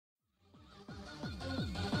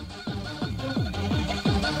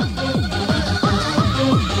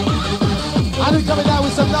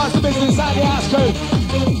inside the house crew.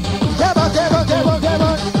 Come on, come on, come on, come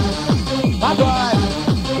on. My boy,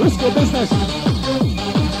 risky business.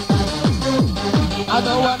 I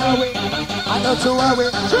know one away, I know two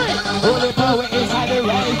away. Holy power inside the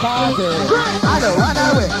rave party. I know one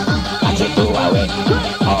away, I take two away.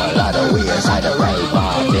 All of the way inside the rave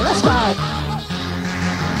party. Let's go.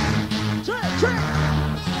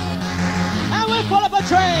 And we pull up a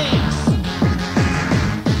train.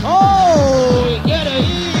 Oh, you get a E,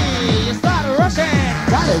 you start rushing.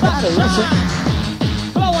 Got it, rushing.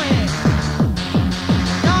 Blowing.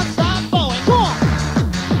 Non-stop blowing. Come on.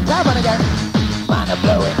 Come on again. Man, I'm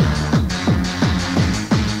blowing.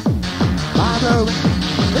 Man, blowing.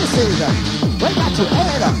 This is it. We got to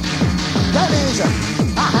add up. That is it.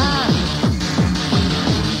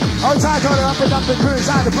 Oh, time on up and up the crew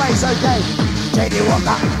inside the place, okay. JD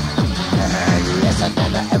Walker. Yes, and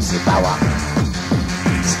then the MC Power.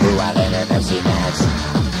 Stu Allan and MC Natz.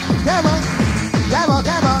 Come on, come on,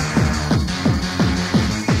 come on.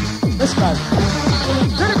 Let's go.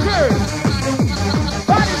 To the crew.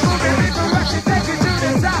 Body moving, people rushing, take you to the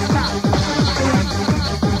top.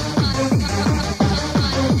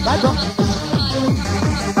 Back up.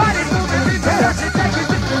 Body moving, people rushing, take you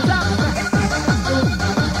to the top.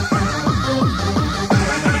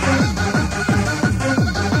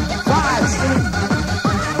 Vibes.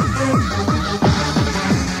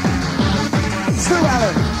 Stu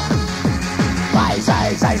Allan.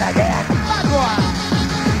 Size again. Bad boy.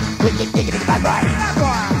 Wicked diggity bad boy. Bad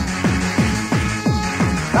boy.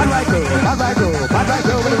 Bad boy go. Bad boy go. Bad boy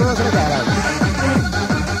go. With the rules of the battle.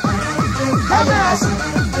 Hey guys.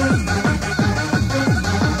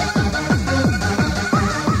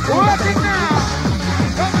 Working now.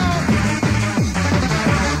 Come on.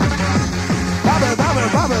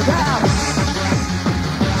 Bubble down.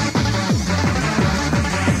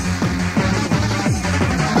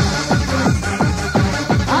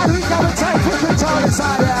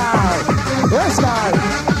 Inside out. Let's go.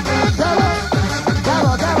 Come on. Come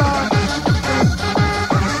on, come on.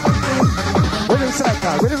 Rhythm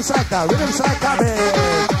selector, rhythm selector, rhythm selector, big.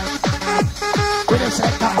 Rhythm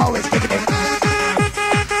selector, always kicking it.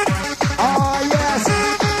 Oh, yes.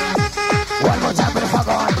 One more time for the fog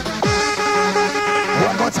on.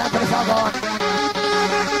 One more time for the fog on.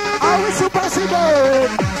 Oh, it's super simple.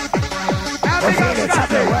 Okay, it's up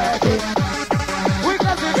there working. We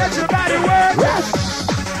got to get your body working. Yes.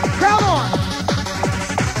 Come on.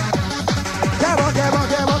 Come on, come on,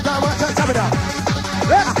 come on, come on. Top it up.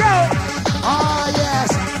 Let's go. Oh, yes.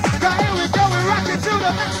 Here we go. We're rocking to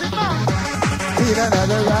the maximum. Feel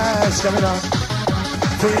another rush coming on.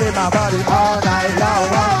 Feeling my body all night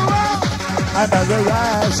long. Another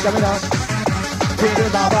rush coming on.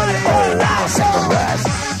 Feeling my body. Oh, wow. Second rush.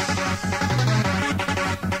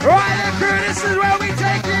 Right, and crew, this is where we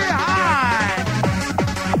take it high.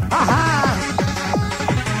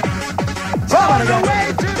 On the way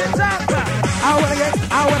to the top. I wanna get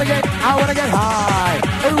high.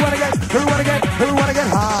 Who wanna get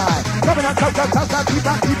high? Coming on, come, keep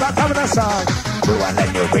on, coming on, son. Do I let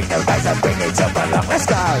you bring the vibes and bring it up along? Let's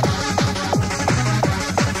go.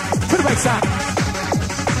 To the backside.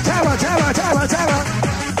 Tower.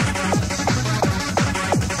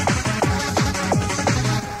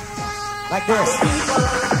 Like this.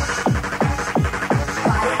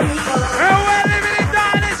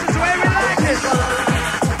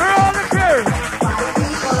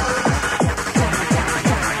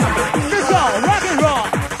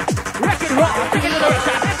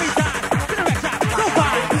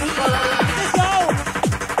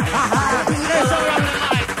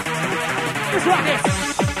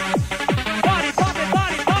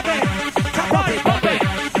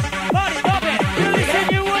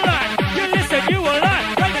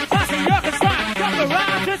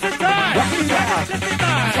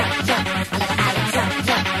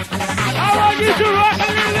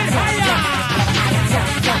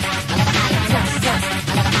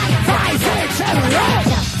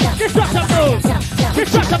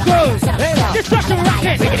 Dizstruxshon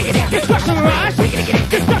rocket, Dizstruxshon rush,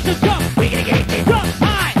 Dizstruxshon jump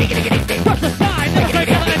high, Dizstruxshon slide,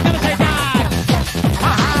 never say die.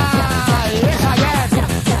 Yes I can.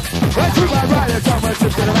 Right to my right, it's almost to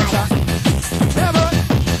the right side. Come on.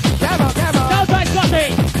 Outside Scotty,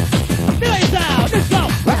 feel it down, let's go.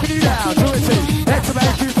 Rocking you down, do it too. Let's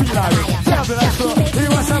make you feel like it. Tell me that's cool. You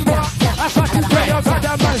want some more? That's what you pay your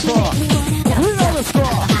goddamn money for. We know the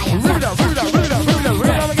score. Read up.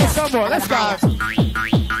 Against some more. Let's go.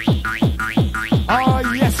 Oh,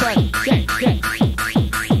 yes, sir. If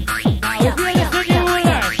you listen, you will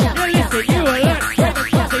learn. You will learn. When the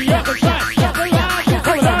class of your concern, you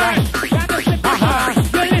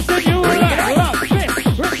listen, you will learn.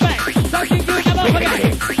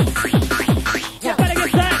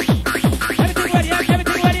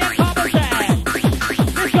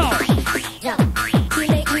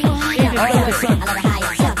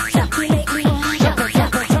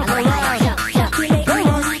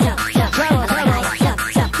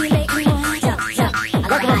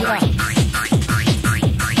 Right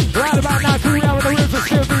about now, two round with the roots of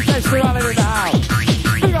Stu Stu Allan in the house.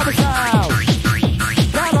 Big up the sound.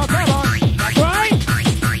 Come on, come on. That's right.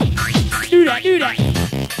 Do that, do that.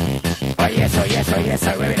 Oh yes, oh yes, oh yes,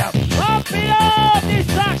 oh rev it up. Pump it up,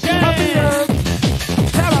 Dizstruxshon. Pump it up.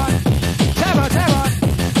 Come on, come on, come on.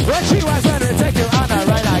 When she was ready to take you on the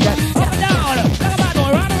right again. Up and down, like a bad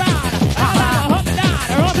boy, round and round. Up and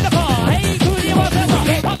down, run to the floor. Hey, crew, do you want some more?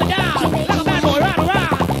 Up and down, like a bad boy, round and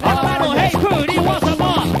round. Like a bad boy, hey, crew, do you want some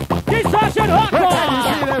more? Dizstruxshon hardcore.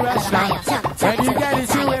 When you get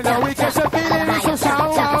into it, the weakest of feeling is so sound,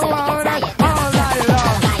 all night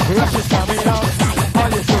long. Rush is coming on, all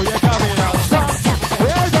you feel you're coming on. Stop,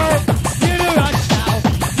 here we go. You do rush now.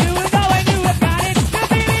 You will know when you have got it. The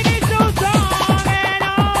feeling is so strong, and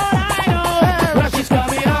all I know. Rush is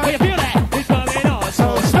coming on, Can you feel that? It's coming on so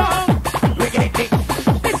strong.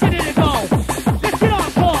 Listen to the go. Listen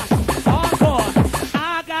encore. Encore.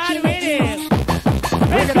 I got it with it.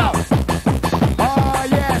 Let's go. Oh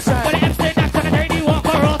yes, For the MC next on the dirty walk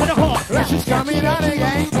or roll to the court. Rush is coming on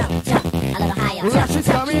again. Rush is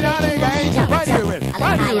coming on again. Right here with,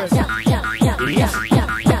 right here with. Yes.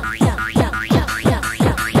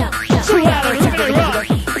 Stu Allan, give it a run.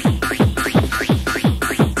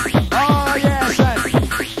 Oh yes,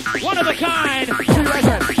 One of a kind. two right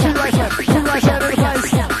hand in the place. Two right hand in the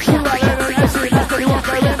AC, left and walk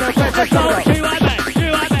over in the place. Let's So, go. 3 white men,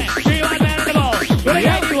 3 white men, 3 white men in the ball. With a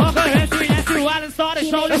dirty walk or MC, that's Stu Allan start the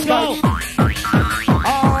show. Let's go.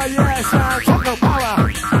 Oh yes, techno power.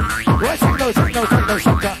 What techno, techno, techno,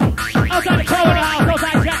 techno. Outside the Crow in the house,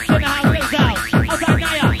 outside Jackson in the house, Little South. Outside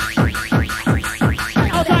Naya.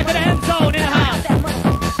 Outside for the Mzone in the house.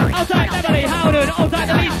 Outside Beverly, Howden, outside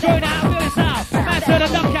the Leeds crew in the house, Little South. Master the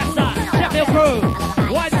Dubcaster, Sheffield crew.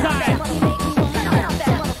 One side.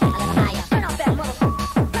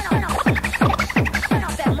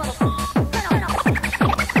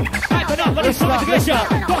 Hype enough for this song to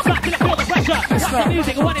glitcher. Goes back to the feel the pressure. Rock the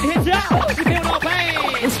music, one it hits ya. You feel no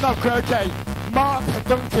pain. It's not croquet. Mark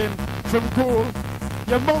Duncan from Gould.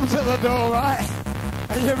 Your mum's at the door, right?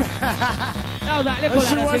 And you... That was like, And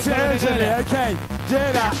she wants it urgently, okay?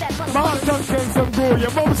 Hear that? Mark Duncan from Gould.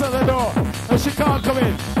 Your mum's at the door. And she can't come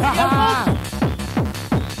in.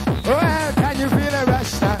 Well, can you feel a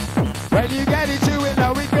rush now? When you get into it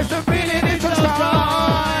now, because the feeling is so strong.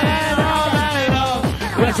 And all that it all.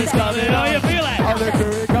 Rush is coming, oh you feel it? All the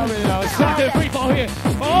crew coming out. 1, 2, 3, 4 here.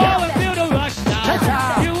 Oh, and feel the rush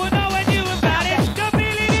now. You will know when you have got it. The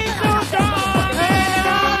feeling is so strong. And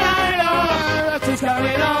all that it all. Rush is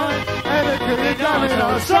coming on. And the crew is coming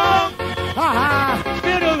on strong.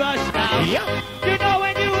 Feel the rush now. You know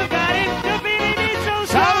when you have got it. The feeling is so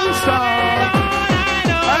strong. strong.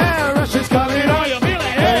 And all I know. Hey, rush is coming Oh, on. you feel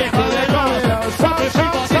it? Hey, Hey, crew is coming on strong,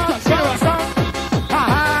 strong, strong, strong, strong.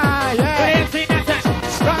 Yeah. MC Natz.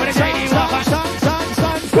 Strong, With a strong, shady strong, walker. strong, strong,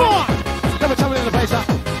 strong. Go on. Never trouble in the place,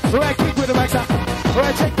 huh? Right, kick with the back, huh?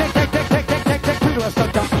 Right, take, to the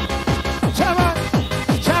stunt, huh? Chamber,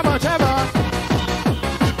 chamber, chamber.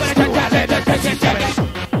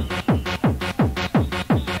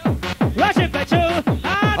 Rushing for you, all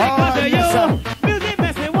because of yes, sir. you. Music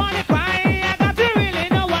makes me wanna cry. I got to really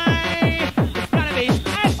know why. It's gotta be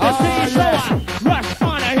ecstasy, so yes. I rush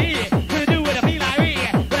on a hit. Gonna do what I feel like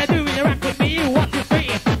it. When I do interact with me, what you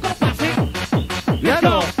feel? Go past it. Yeah, Let's go.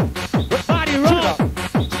 no. Body roll,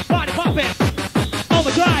 body pumping,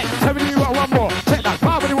 overdrive. Tell me you want one more. Take that.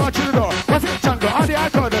 Nobody wants you to know. What's it, jungle? On the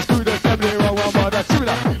icon, let's do this. Tell me you want one more. Let's do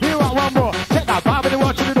that. You want one more. Take that. Nobody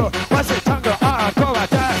wants you to know. What's it, jungle? Go right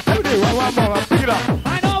there. Tell me you want one more. Pick it up.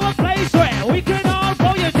 I know a place where we can all go.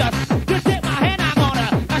 You just take my hand, I'm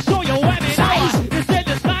gonna show you where we know. You said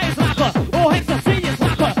the sky is like a, oh, ecstasy is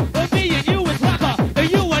like a, but me and you is like a,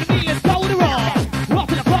 and you and me, let's go to raw. Rock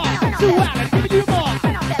to the bar, Stu Allan, giving you more.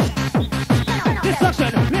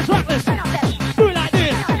 Dizstruxshon, let's rock this. Do it like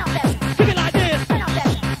this, kick it like this,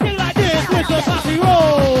 kick it like this, with the bossy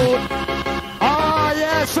road. Oh,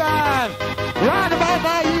 yes, son. Right about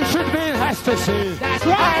now, you should be in ecstasy. That's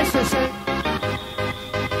right. Ecstasy.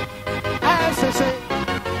 Ecstasy.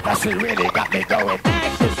 That's it really got me going.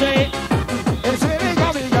 Ecstasy, It's really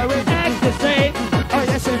got me going. ecstasy, Oh,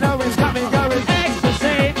 yes, you know it's got me going.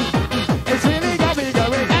 ecstasy, It's really got me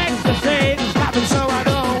going. ecstasy, Got me so I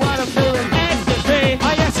know what I'm doing. ecstasy.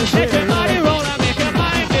 Oh, yes, it's Let your really body roll and make your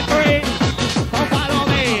mind be free. Come follow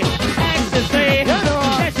me, ecstasy. You know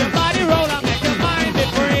what? Let your body roll and make your mind be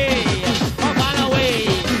free. Come follow me.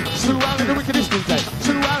 Stu Allan, the wickedest DJ.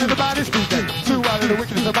 Stu Allan, the baddest DJ. Stu Allan, the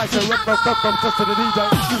wickedest of mice. So rock, just to the DJ.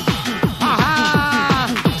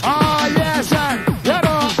 Oh, yes, son. You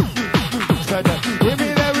know. So give me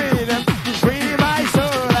the rhythm. Free my soul.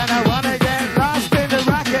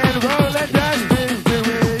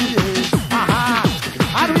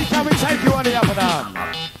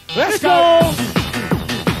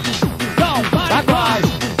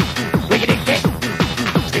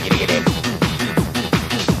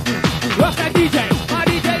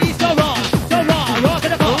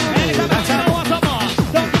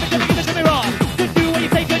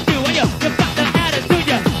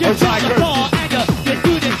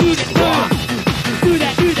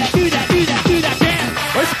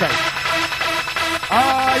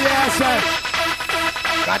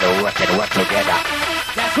 gotta work and work together.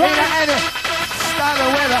 That's In right. any style of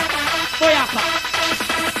weather. Boyaka.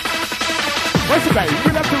 What's the way?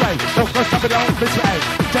 We love the way. Don't go stopping down this way.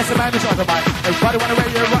 Just a man is on the bike. Everybody wanna way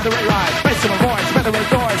you run the way ride. Face of a voice, better way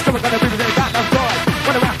doors. Come on, gonna be with got no joy.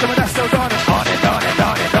 Wanna rock them, that's still dawning. On and on and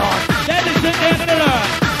on and on. That is it, they're gonna learn.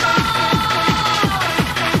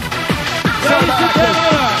 So That is it, they're like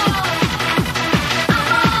gonna learn.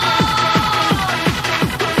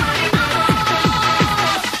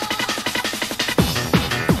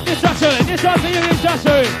 Dizstruxshon,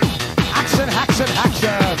 Dizstruxshon. action, action,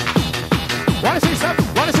 action. Wanna see some?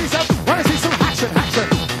 Wanna see some? Wanna see some action, action.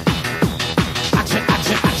 Action,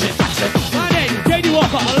 action, action, action. My name is JD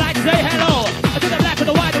Walker. I'd like to say hello. I do the black with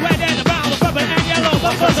the white, the red, and the brown, the purple, and yellow.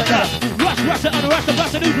 But first I gotta rush it, unrush the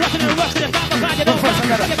bust, the news, rushing and rushing and stop the flag, you don't rush.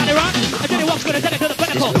 Everybody run. I JD Walker's gonna take it to the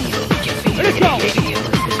pinnacle. Let's go.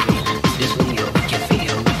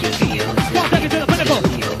 Come on, take it to the pinnacle.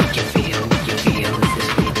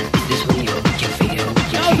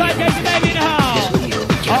 Outside gate, the baby in the house.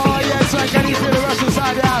 Oh yes, I can feel the rush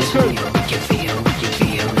inside the house too.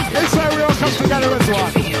 It's where we all come together as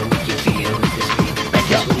one.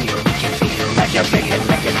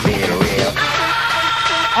 Make it feel real.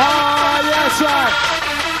 Oh yes, right.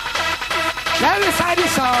 Let me find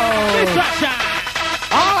this song. Dizstruxshon.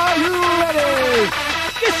 Are you ready?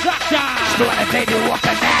 Dizstruxshon. Stu Allan, baby, walk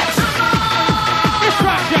the Natz.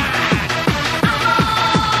 Dizstruxshon.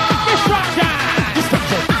 Dizstruxshon.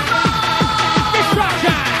 Dizstruxshon.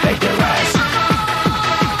 Dizstruxshon. Take the rest.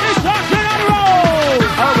 Dizstruxshon on the road.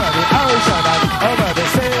 Over the ocean and over the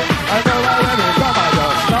sea. I know where we come, I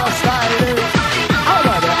just lost styling.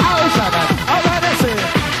 Over the ocean and over the sea.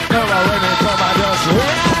 Know where we come, I just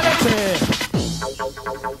reality.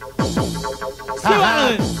 Stu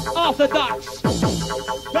Allan, off the docks.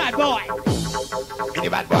 Bad boy. Mini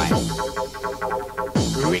bad boy.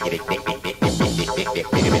 Riggedy, dick, dick, dick, dick, dick, dick, dick, dick,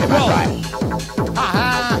 mini bad boy.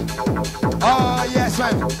 Oh, yes,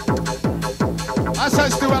 man. That's how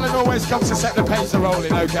Stu Allan always comes to set the pace of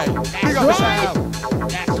rolling, okay? Big up the sound.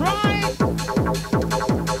 That's right.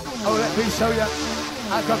 Oh, let me show you.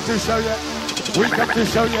 I come to show you. We come to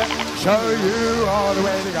show you all the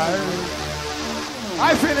way to go.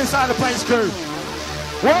 I feel inside the place crew.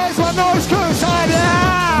 Where's my noise crew inside the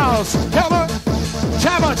house? Come on,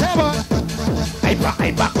 jam on, jam on. Hey,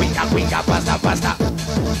 back, we got, basta.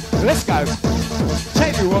 Let's go.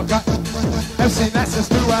 JD Walker. MC Natz and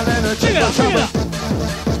Stu Allan and Check it out, check it out.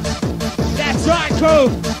 That's right, crew.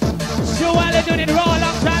 Stu Allan doing it raw,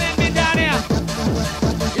 long time ain't been down here.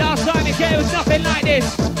 Last time he came, it was nothing like this.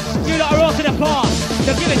 You lot are raw to the past,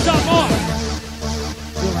 so give it some more.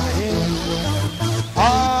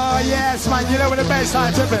 Oh yes, man, you know when the bass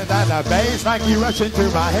line tripping and the bass like you rush into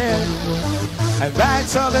my head. And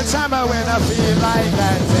that's all the time when I feel like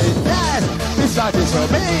dancing. Yes, this song is for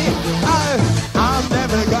me. Oh, I'm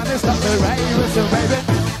never gonna stop the rain, so baby.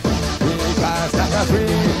 Because that's free.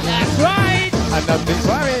 That's right. And nothing's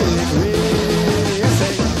worrying me. You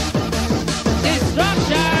see,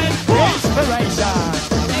 Dizstruxshon. inspiration.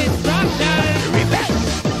 Dizstruxshon.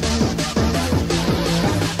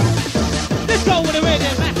 Let's go with the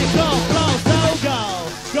rhythm, massive flow,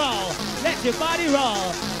 go. Let your body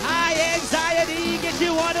roll. High anxiety, get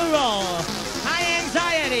you on the roll. High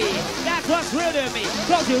anxiety, that's what's real to me.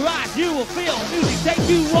 Close your eyes, you will feel music take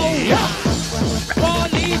you over. All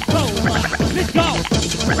these over. Let's go.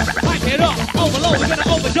 Pipe it up, overload, we're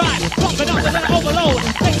gonna overdrive. Pump it up, we're gonna overload.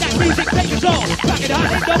 Make that music take control. Rock it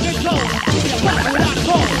hard, it don't get slow. Give me a pump without a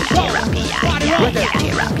goal. Go, body roll.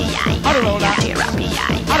 I don't know that.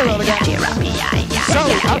 I don't know again. So,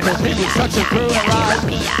 how can people such a crew arrive?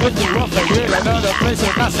 If you want to hear another place,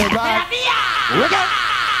 it must arrive. We go.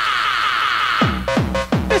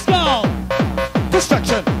 Let's go.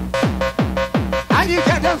 Dizstruxshon. And you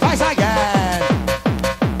get them fights again.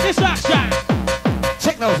 Dizstruxshon.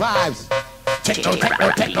 Techno vibes.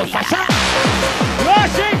 Techno fashion.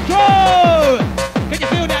 Rushing through. Can you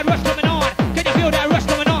feel that rush coming on? Can you feel that rush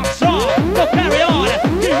coming on? Strong. So carry on.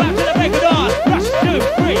 Keep up to the break of dawn. Rush 2,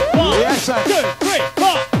 3, 4. Yes, sir. 2, 3,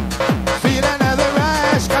 4. Feel another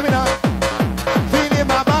rush coming on. Feeling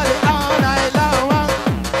my body all night long.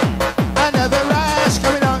 Another rush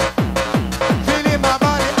coming on. Feeling my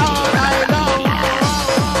body all night long.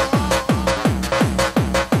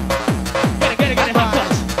 Get it, hot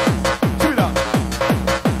touch. Keep it up.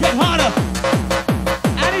 Get harder.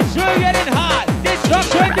 And it's true getting hot.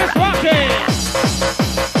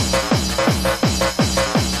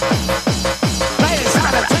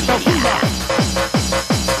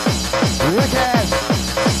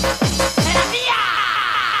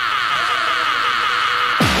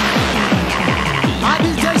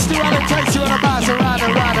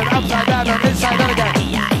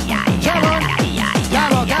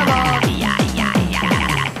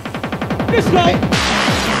 Let's go.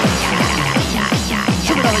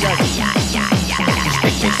 Shake it up again.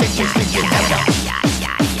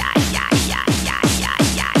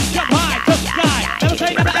 Jump high, touch sky. Never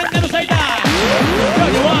say never and never say die. Show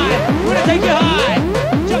you why. We're gonna take you high.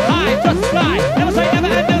 Jump high, touch the sky. Never say never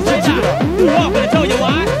and never say die. You walk, gonna tell you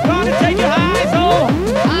why. Gonna take you high, so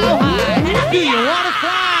how high do you wanna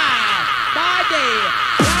fly? By day,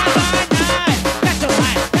 fly by night. Natural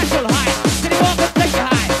high, natural high. Can you walk and take you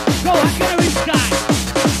high? Go high, gonna reach sky.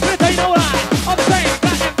 Gonna tell you no lie. On the train,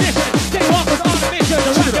 got ambition. Can you walk us on a mission to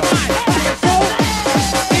rock your mind? Body and soul,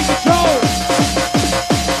 in control.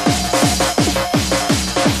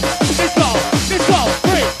 Let's go,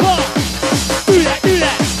 3, 4. Do that, do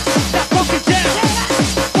that. That funky jam,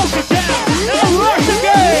 funky jam. Now rush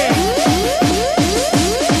again.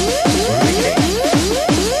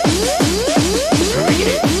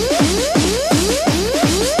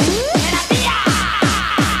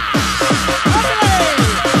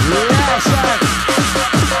 Yes, sir.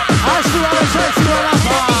 I still want to take you on up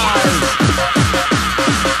high.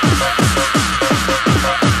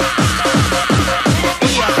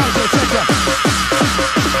 Yeah, come to check ya.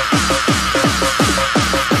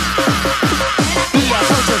 Yeah,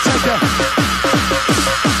 come to check ya.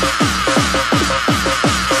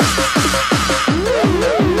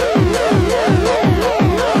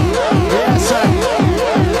 Yes, sir.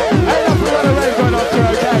 Hey, look, we got a rain going on through,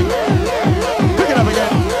 okay? Pick it up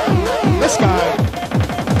again. Let's go.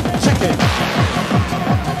 Check it.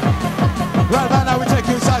 Right about now, we take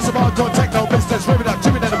you inside some hardcore techno business. Rip it up,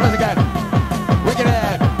 trim it in the press again. Wicked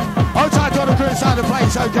air. Hold tight to the crew inside the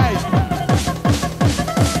place, okay?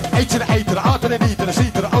 A to the A to the R to the D to the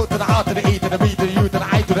C to the O to the R to the E to the B to the U to the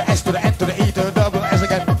I to the S to the N to the E to the double S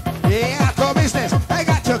again. Yeah, hardcore business. They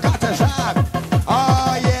got you, got to shine.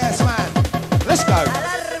 Oh, yes, man. Let's go.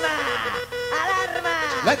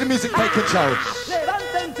 Let the music take control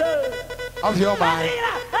of your mind,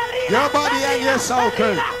 your body and your soul,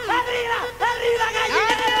 crew.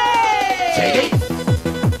 JD.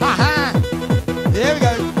 Ha-ha. Here we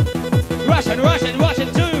go. Russian, 2,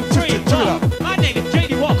 3, 4. My name is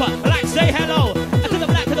JD Walker. I like to say hello. I to the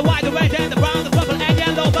black, to the white, the red, and the brown, the purple, and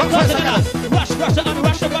yellow. But closer to us. Rush, Russia, and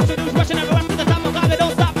Russia, Russia, news, Russian, and Russia, to the top of God. They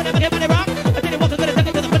don't stop and never get money wrong. I didn't want to get a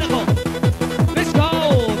second to the pinnacle. Let's go,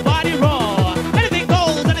 body roll. Anything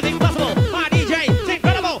goes, anything possible. My DJ, it's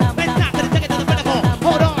incredible. Let's not get a second to the pinnacle.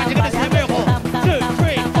 Hold on, you're gonna see a miracle. 2,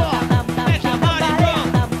 3, 4. Let your body roll.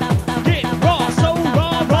 Get raw, so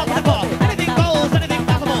raw, raw to the ball. Anything goes, anything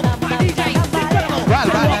possible. My DJ, it's incredible. Right,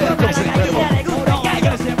 it's incredible. Hold on, you're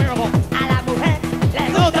gonna see a miracle.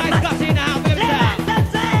 Outside Scotty now, give it down.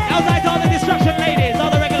 Outside all the Dizstruxshon ladies,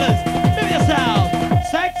 all the regulars. Give yourself.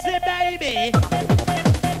 Sexy baby.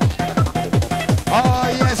 Oh,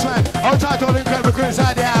 yes, man. Hold tight to all the incredible crew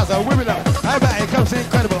inside the house. Whip it up. How about it comes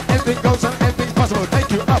incredible. Anything goes and anything's possible.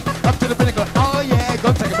 Take you up to the pinnacle. Oh, yeah,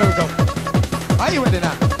 go take a miracle. Are you ready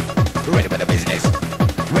now? Ready for the business.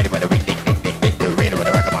 Ready for the ring, ding, ding, ding, ding, ding. Ready for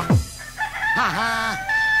the record. Ha-ha.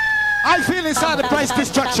 I feel inside the place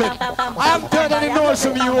Dizstruxshon. I haven't heard any noise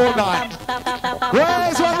from you all night.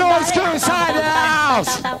 Where's my noise crew inside the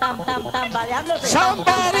house?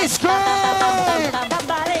 Somebody scream!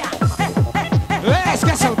 Let's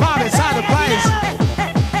get some vibe inside the place.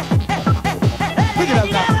 Pick it up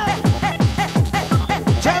now.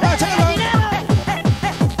 Chavo, chavo.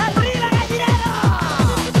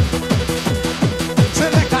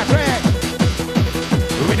 Selector track.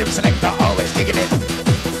 Rhythm selector, always digging it.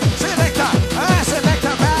 Selector,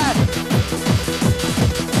 selector bad.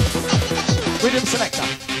 Rhythm selector.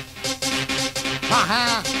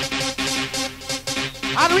 Ha-ha.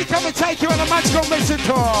 And we come and take you on a magical mission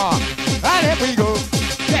tour. And here we go.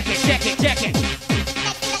 Check it, check it, check it.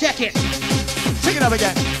 Check it. Sing it up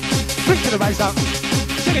again. Bring to the bass up.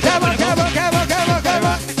 Come on, come on, come on, come on, come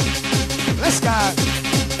on. Let's go.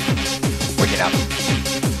 Bring it up.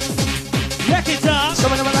 Check it up.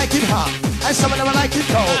 Some of them like it hot, and some of them like it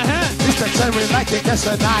cold. Dizstruxshon we like it just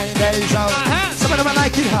for 9 days old. Some of them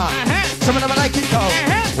like it hot, some of them like it cold.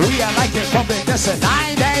 We are like it pumping just for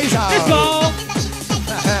 9 days old. Let's go.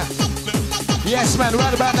 Yes, man,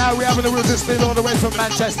 right about now we're having a real still all the way from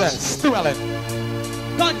Manchester. Stu Allan.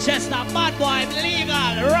 Manchester, bad boy,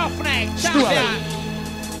 legal, roughneck, Stu Allan. champion.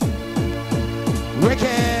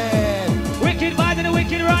 Wicked. Wicked vibes and the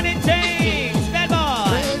wicked running things. Bad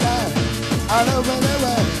boy. All over the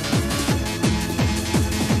world.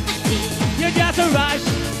 You just rush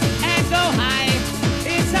and go high.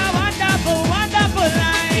 It's a wonderful, wonderful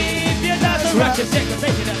life. You just rush and take a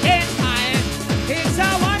picture to end high. It's a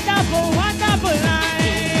wonderful, wonderful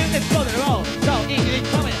life. Let's go to the road. So English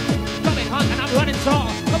coming hot and I'm running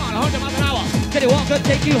strong. Come on, hold them up and Steady walk and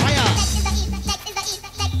take you higher.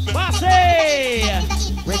 Bossy!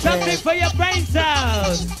 Something for your brain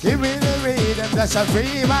cells. Give me the rhythm that's a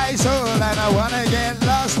free my soul, and I wanna get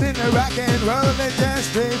lost in the rock and roll and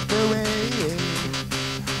just drift away.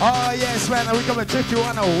 Oh yes, man, we're gonna drift you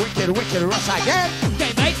on a wicked, wicked rush again.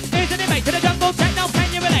 Okay, mate, here's an invite to the jungle techno, can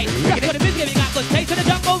you relate? That's what it is, giving out good taste to the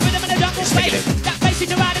jungle rhythm and the jungle space. That bass is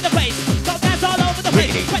right in the place, go dance all over the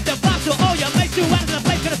place. Spread the box to all your mates, you out of the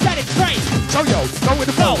place, gonna set it straight. So yo, go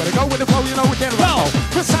with the flow, go with the flow, you know we can roll.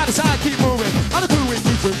 From side to side, keep moving, on the groove,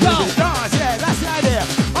 keep moving. Dance, yeah, that's the idea.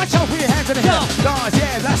 Watch out, put your hands in the air. Dance,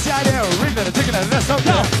 yeah, that's the idea. Ring it, digging it, let's go.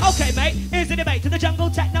 Okay, mate, here's an invite to the jungle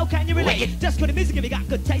techno, can you relate? Just good music, if you got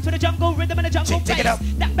good taste for the jungle rhythm and the jungle bass.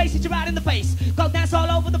 That bass is right in the face, go dance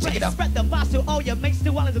all over the place. Spread the box to all your mates,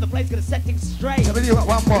 to all into the place, gonna set things straight. Let me do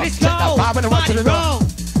one more. Let's go, body roll.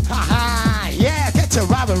 Ha-ha, yeah, get your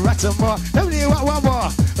robber, rock some more. Let me do one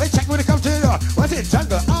more. Let's check when it comes to the door. What's it,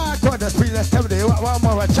 jungle? Hardcore, the speed, let's tell me one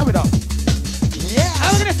more. Chop it up. Yeah.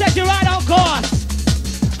 I'm gonna set you right on course.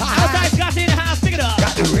 Outside Scotty in the house, pick it up.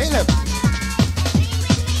 Got the rhythm.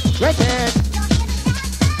 Wicked.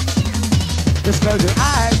 Just close your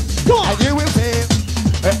eyes, and you will feel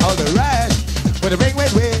all the rush with the ring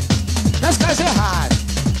with wind. Just close your eyes,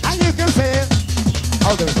 and you can feel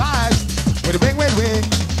all the vibes with the ring with wind.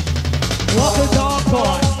 Walk is on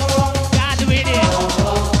course. Got the rhythm.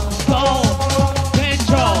 Go.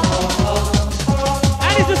 Control.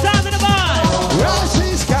 And it's the sound of the bus. Rush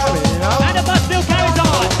is coming up. And the bus still carries on.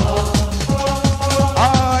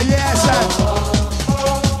 Oh yes,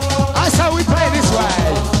 that's how we play this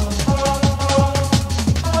way.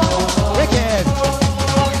 Wicked.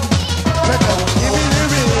 Give me the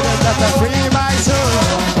rhythm that's a free my soul.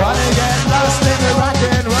 Wanna get lost in the rock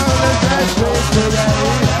and roll and just drift away.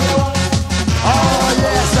 Oh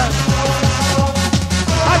yes,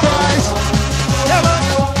 hi boys. Come on,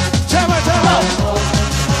 come on, come on.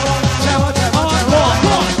 Come on, come on, come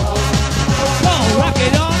on. Go, rock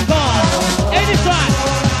it on, go. Anytime.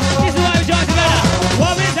 This is why we join together.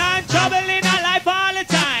 Worries and trouble in our life all the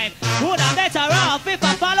time. Would I better off if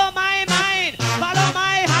I follow my mind, follow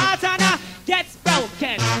my heart and I get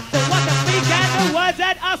broken. So what the speak and the words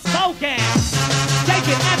that are spoken. Take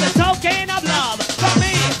it as a token of love from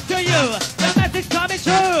me to you. The message coming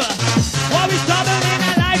true. Worries trouble in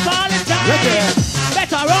our life all the time.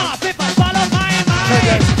 Better off if I follow my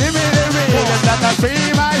mind. Give me the rhythm that I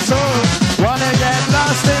free my soul. Wanna get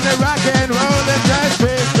lost in the rock and roll and just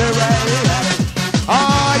drift away.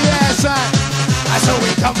 Oh yes, so we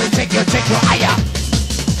come and take you higher.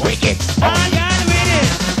 Wicked. I got it with it.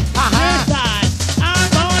 This time, I'm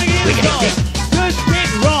gonna give it a go. Good spin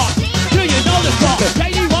rock. Do you know the song?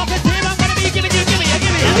 Lady walk a team, I'm gonna be giving you.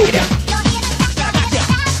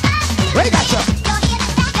 We got you.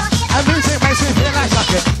 And music makes me feel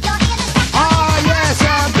like it. Oh yes,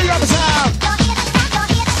 big up the sound.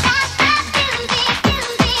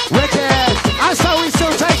 Wicked. And so we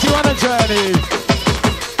still take you on a journey.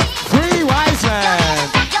 Three wise men.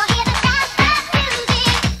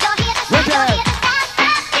 Wicked.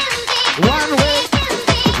 One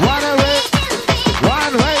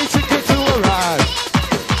way ticket to arrive.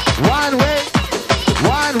 One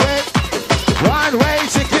way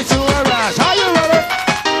ticket to arrive. Are you ready?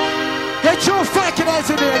 Get your fucking heads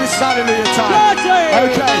in here this Saturday time.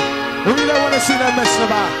 Okay. We don't want to see them messing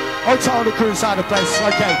about. I'll tell the crew inside the place.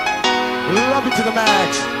 Okay. Love it to the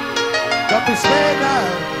max. Don't be scared now.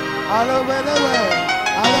 All over the world.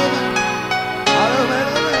 All over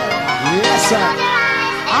the world. Yes, sir.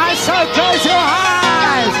 I saw close your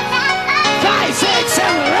eyes. 5, 6,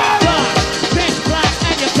 7, 8. Pitch black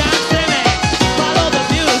and you can't see me. Follow the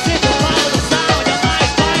music and follow the sound. You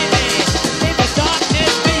might find me in the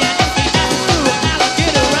darkness, being empty. That's true, and I'll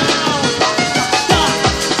get around. Dark,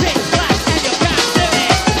 pitch black and you can't see me.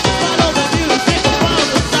 Follow the music and follow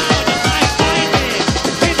the sound. You might find me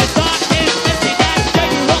in the darkness, empty. That's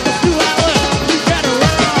straight. You walk the 2 hours, you get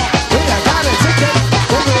around. We got a ticket.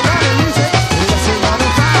 We're gonna music. Let's sing on the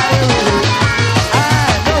fire with it.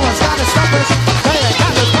 And no one's gonna stop us. They ain't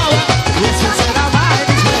got the power. Yes, it's in our mind.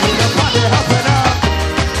 It's ready to party hopping up.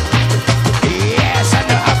 Yes, on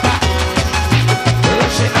the up.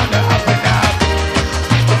 Rushing on the up and up.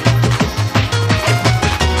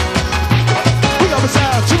 We got the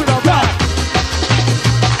sound. Chew it on back.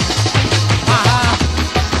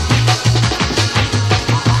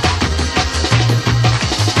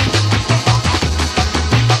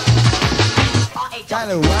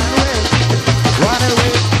 Kind of one way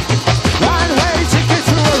ticket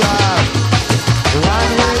to arrive.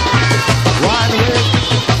 One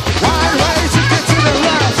way ticket to the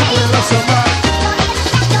rush. I will love so much.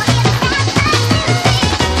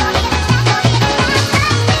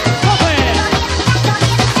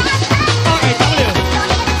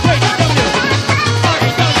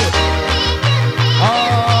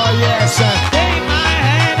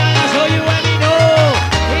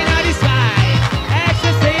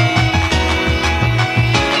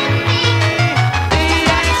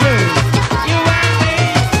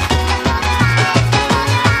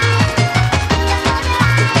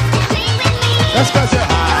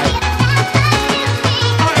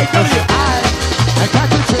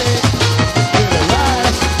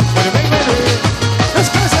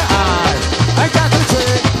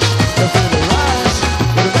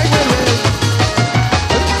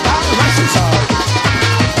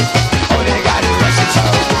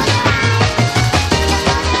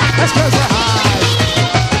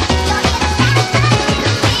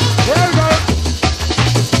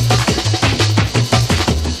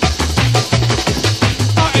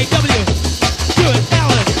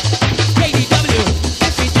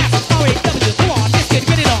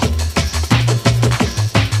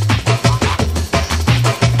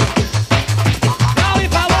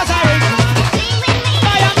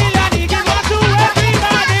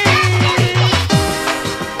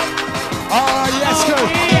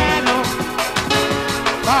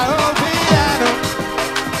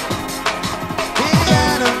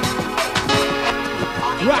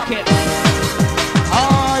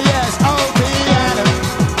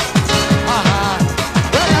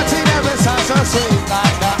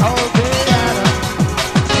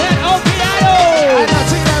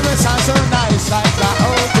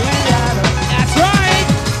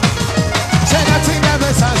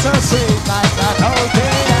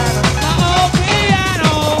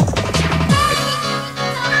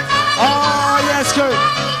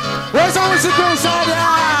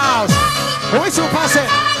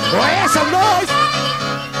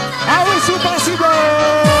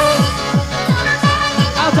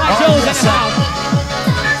 Joe's in the house.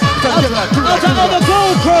 Outside of the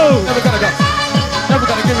Gold Crew. Never gonna go. Never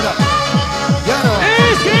gonna give it up. You know.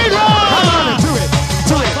 It's Kid Rock. Come on and do it.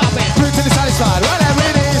 Do it. Do it till you're satisfied. Whatever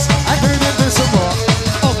it is, I do it and do some more.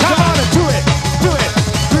 Oh, come on and do it. Do it.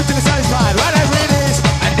 Do it till you're satisfied. Whatever it is,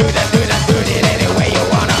 I do that, do that, do it any way you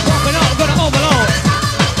wanna. Rocking up, gonna overload.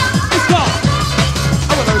 Let's go.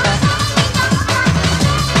 Overload that.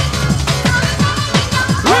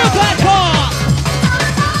 Real black car.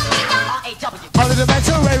 All of the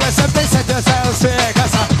mental waves and they set themselves free.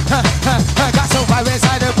 Cause I got so far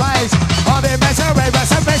inside the place. All the mental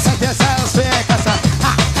waves and they set themselves free. Cause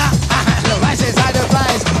the rise inside the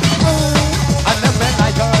place. And the men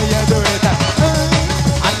like how you do it.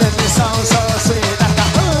 And then it sounds so sweet. And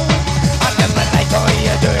the men like how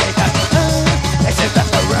you do it. They said that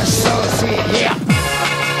the rush so sweet, yeah.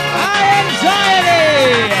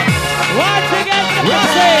 Anxiety. Once again for the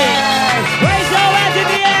posse. Raise your hands in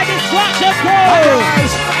the air, Dizstruxshon crew.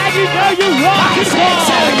 And you know you rock it all.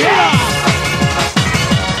 Yeah.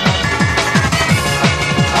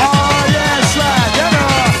 Oh yes, man, you know.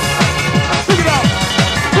 Pick it up.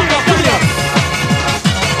 Pick it up, pick it up.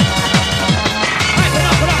 Hype it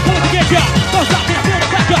up, coming to get ya. Don't stop till you feel the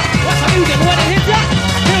pressure. Watch the music when it hits ya.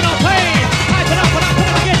 Feel no pain. Hype it up, coming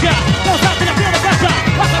to get ya. Don't stop till you feel the pressure.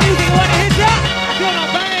 Watch the music when it hits ya. Feel no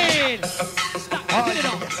pain. Stop, put it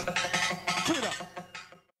on. Pick it up.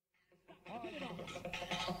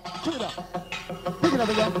 Pick it up. Pick it up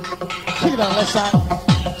again. Pick it on the left side.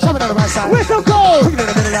 Shove it on the right side. Whistle cold. Pick it in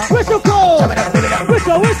the middle now. Whistle cold. Shove it on the middle now.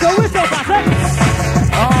 Whistle, Patrick.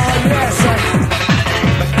 Oh yes, sir.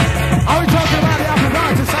 Are we talking about the happy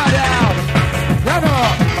vibes inside the house? You know,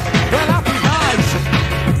 we're happy vibes.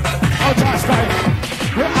 Oh, just baby.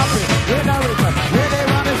 We're happy. We know it. Really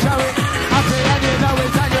want to show it. Happy and you know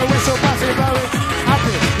it. And your whistle passive blow it.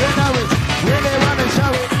 Happy. You know it. Really want to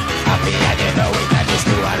show it. Happy and you know it. And it's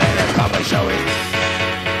cool. I let them come and show it.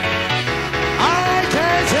 I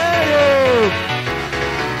can tell you.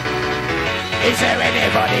 Is there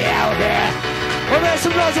anybody out there? Well, there's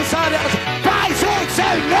some girls inside the house. 5, 6,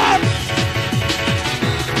 7, 1.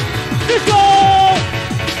 Let's go.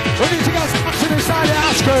 We need to get some action inside the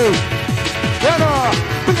house crew. You know,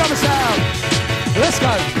 pick up the sound. Let's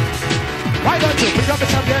go. Why don't you pick up the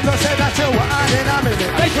champion? Don't say that you are in a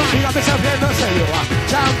minute. Pick up the champion. Don't say you are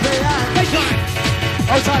champion.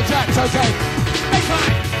 Outside Jack's okay.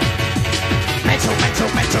 Mental.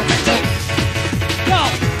 Go.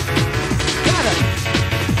 Got it.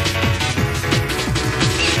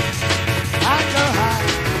 I know how.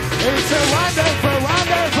 It's a wonderful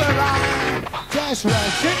ride. Just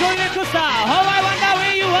right. Little style. Oh, I wonder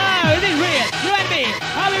where you are. Is it real? You and me.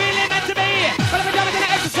 Are we really meant to be? But I'm jumping in the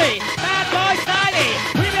ecstasy. Bad boy styling.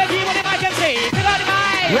 We will be what I can see. Fill out the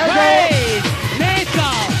mind. Raise. Let's go.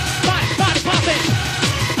 Body popping.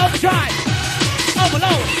 Overdrive.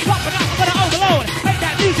 Overload. Popping up. I'm gonna overload. Make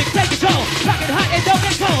that music take control. Rock it hot and don't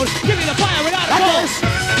get cold. Give me the fire without a cold.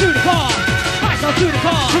 To the car. Myself to the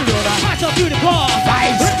car. Myself to the car.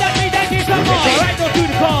 With that me, thank you so more. Right on to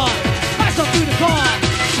the car. Myself to the car.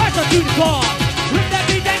 Myself to the car. With that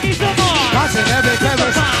me, thank you so more. Watching every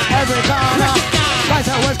crevice, every corner. That's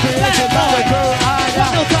how was created by the crew.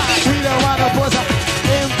 We don't want to pose an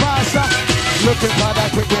imposter. Looking for that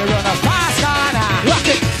quick way run a fast corner. Rock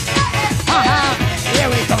it. Here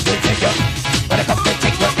we come to take you. When it comes to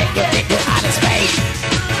take you out of space.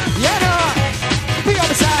 You know, pick up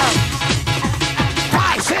the sound.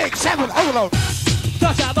 5, 6, 7, overload.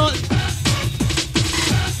 Touch that button.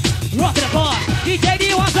 Rocking the bar. DJ, do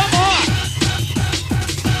you want some more?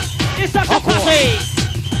 It's up to Pussy.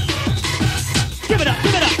 Give it up.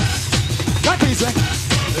 Not easy.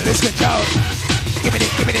 Lose control. Give it.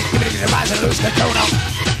 The rise and lose control now.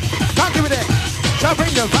 Can't give it. So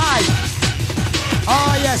bring the vibe.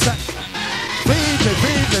 Oh yes. Feed me.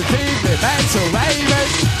 Mental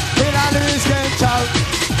ravers. Till I lose control.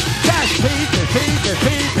 Just feed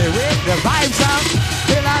me with the vibe sound.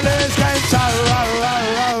 Till I lose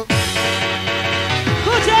control.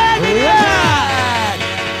 Good job, Yeah.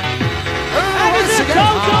 And it's a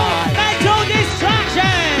total mental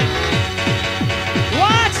distraction.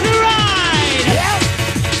 Watch the ride. Yep.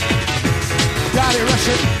 Got it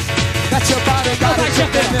rushing. That's your body. Got it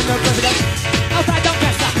shifting in the president. Outside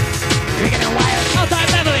Doncaster. You're getting wild. Outside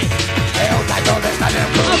Beverly. Outside all this kind of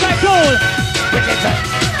cool. Outside Cool. Wicked.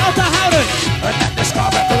 Outside Howden. At the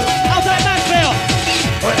Scarborough. Outside Nashville.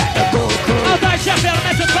 At the cool. Outside Sheffield.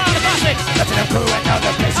 Mental Bar, the Classic. That's the crew and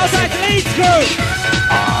other places. Outside the Leeds crew.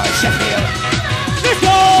 Oh, Sheffield. Let's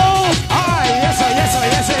go. Oh, yes, go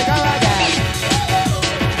again.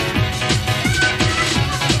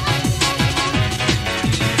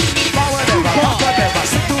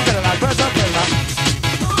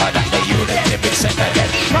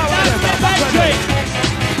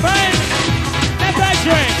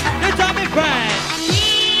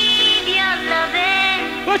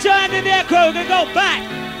 so we can go back.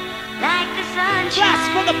 Like the sunshine. Blast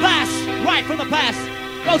from the past, right from the past.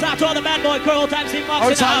 Goes out to all the bad boy crew, all time Steve Marks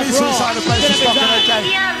in the Old-time house. Lisa inside the place is fucking okay.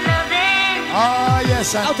 Your loving. Oh, yes,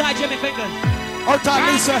 sir. Outside Jimmy Fingers. Old-time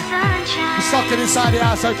Like Lisa. the sunshine. We're stocking inside the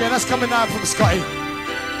house, okay? That's coming down from Scotty.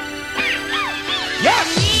 Yes!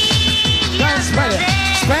 Don't spread it.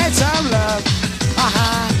 Spread some love.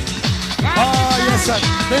 Oh, yes, sir.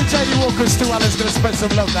 Then J.D. Walker and Stu Allan's going to spread some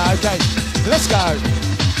love now, okay? Let's go.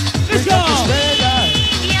 Let's go. Spread love.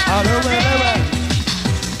 All over the world.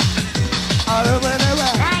 All over the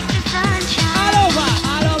world. Like the sunshine. All over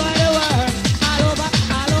the world. All over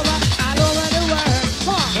the world.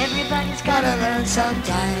 Come on. Everybody's Gotta learn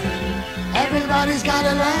sometime. Everybody's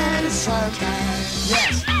gotta learn sometime.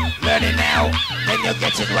 Yes. Learn it now, then you'll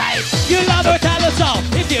get it right. You love her, tell her so.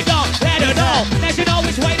 If you don't, let her know. Let you know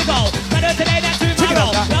which way to go. Better today than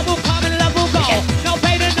tomorrow. Love will come and love will go. No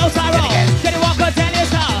pain and no sorrow. Jenny Walker, tell you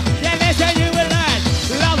so. Then listen, you will learn.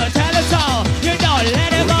 Love her, tell her so. You don't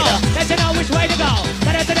let her go. Let you know which way to go.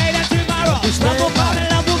 Better today than tomorrow. Love will come and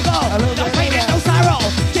love will go. No pain and no sorrow.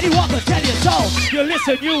 Jenny Walker, tell you so. You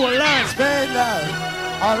listen, you will learn. Spread love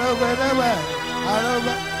all over the world.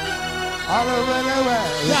 All over the world.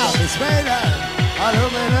 Yeah. Spread love all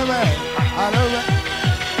over the world. All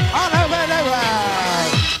over the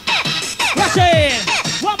world. Rush in.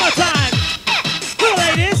 One more time. Do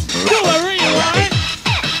ladies. Do a rewind.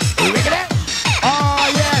 Oh,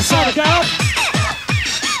 yes. All the girls.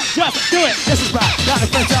 Just do it. This is right. Got the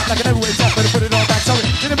French out like I never wait up, but put it all back. Sorry,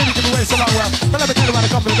 in a minute give away so long. Well, but let me tell you about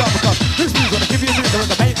a company got because this music's gonna give you a music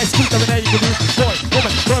with the main excuse every day you can use. Boy,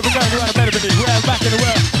 woman, wherever you're going, you want a better believe. We're back in the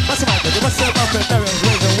world. What's the matter? What's the matter? There is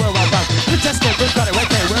ways and world wide back. You just go, good, got it, right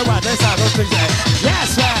there. We're right, there's how those things are.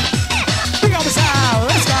 Yes, man. Big up the sound.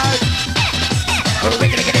 Let's go.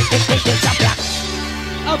 We're gonna get it.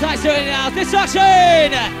 Outside shooting now.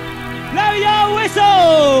 Dizstruxshon. Blow your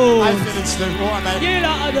whistle. I'm feeling Stu. All right, mate. You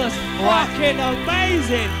lot are just fucking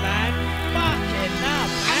amazing, man. Fucking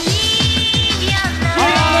up, man.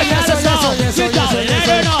 yes, You don't yes, let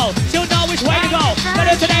her know. She'll know which way to go.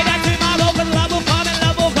 Better today than tomorrow, but love will come and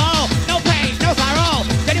love will go. No pain, no sorrow.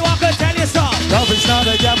 Jenny Walker, tell you so. Love is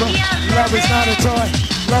not a gamble. Love is not a toy.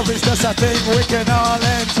 Love is just a thing we can all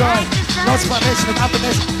enjoy. No explanation of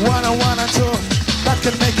happiness, one-on-one and two. That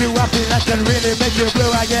can make you happy, that can really make you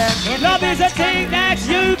blue again. Love is a thing that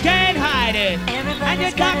you can't hide it. And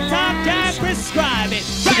your doctor can prescribe it.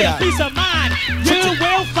 Try a peace of mind, you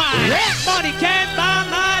will find. Money can't buy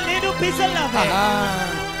my little piece of loving.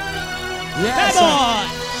 Yes, Come on.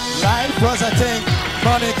 life was a thing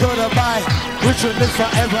money couldn't buy. Rich would live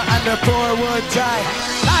forever and the poor would die.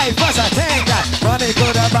 Life was a thing that money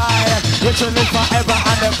couldn't buy. Rich would live forever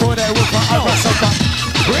and the poor they would forever suffer.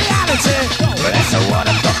 Reality, that's what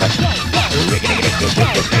I'm talking.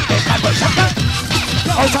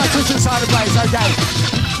 Outside twist inside the place, okay.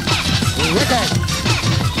 Wicked.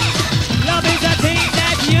 Love is a thing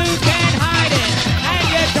that you can't hide it. And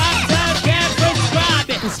your doctor can prescribe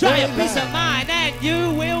it. Try a peace of mind and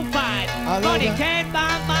you will find. Money can't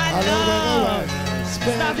buy my love.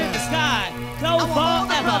 Stars in the sky, glow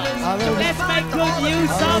forever. So let's make good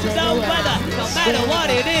use of the weather. No matter what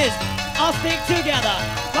it is, all stick together.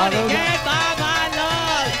 Money can't buy my love.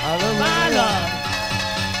 My love.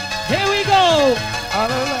 Here we go.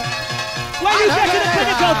 When you get to the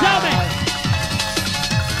pinnacle, tell me.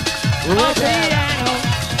 Oh piano,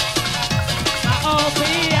 my old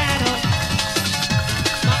piano,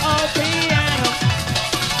 my old piano.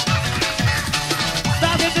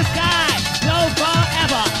 Stars in the sky, glow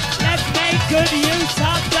forever. Let's make good use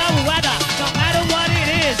of the weather. No matter what it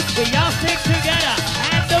is, we all stick together.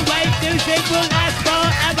 And the way music will last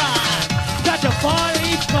forever. Such a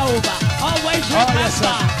four-leaf clover, always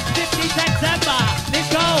remember. 50 September, let's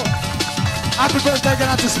go. Happy birthday,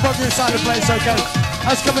 gonna have to spot you inside the place, okay?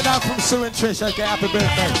 That's coming down from Sue and Trish, okay? Happy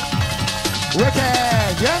birthday.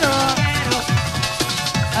 Wicked, you know.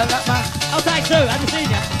 I like my Outside Sue, haven't seen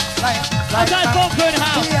ya. Outside my Funk Crew in the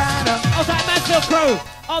house. piano, Outside Mansfield Crew.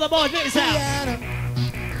 All the boys, make this out. piano.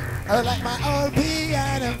 I like my old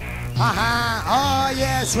piano. Oh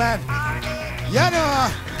yes, man. You know,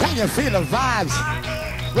 can you feel the vibes?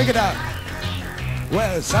 Wicked up.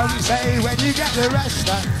 Well, some say when you get the rush,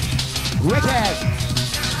 wicked.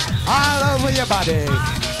 All over your body.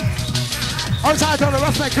 Outside on the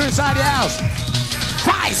Roughneck Crew inside the house.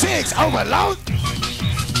 5, 6, overload.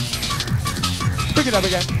 Pick it up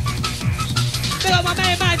again. Big up my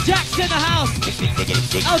main man Jax in the house.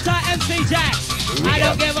 Outside MC Jax. I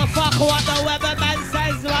don't give a fuck what the weatherman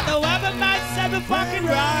says. What the weatherman says, we fucking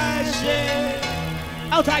rushing.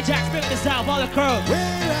 Outside Jax, big up the south, all the crew. We're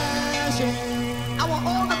rushing. I want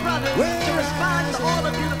all the brothers to respond to all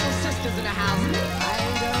the beautiful sisters in the house. I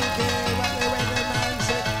don't care what the weatherman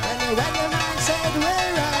said. When the weatherman said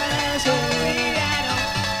we're rising. Piano,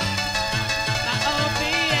 my old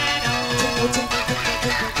piano.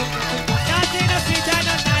 Nothing no sweet and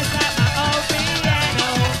no nice like my old piano.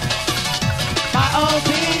 My old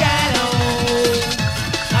piano.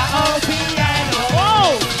 My old piano.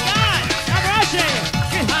 Whoa, God, I'm rushing.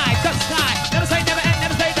 Get high, touch high. Never say never and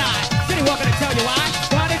never say die. City walk gonna tell you why.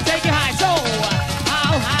 Gonna take you high. So,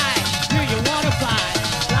 how high do you wanna fly?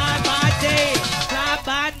 Fly by day, fly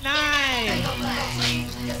by night.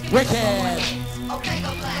 Wicked.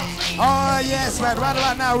 Oh yes, man. Right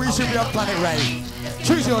about now, we should be on Planet Ray.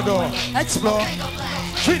 Choose your door. Explore.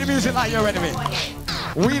 Treat the music like your enemy.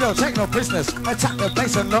 We don't take no prisoners. Attack the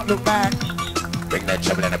place and not look back. Bring the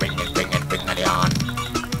trouble and bring it on.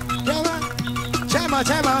 Jam on,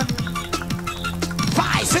 jam on.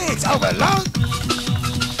 5, 6, overload.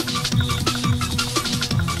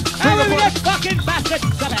 How do that fucking bastard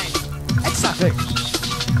something? Ecstatic.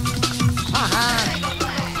 Haha.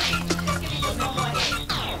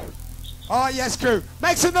 Oh yes, crew.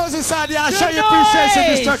 Make some noise inside the house. Show your appreciation,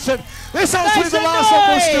 Dizstruxshon. This sounds with the last one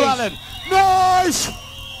from Stu Allan. Noise!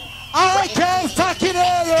 I can't fucking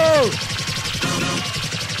hear you!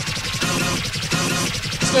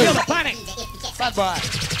 Feel the panic. Stand by.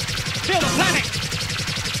 Feel the panic.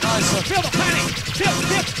 Nice one. Feel the panic. Feel the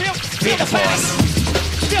panic. force.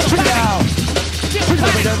 Feel the Bring it panic. out. Feel Bring the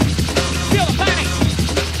it panic. in. Feel the panic.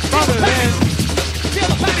 Bubble it in. Feel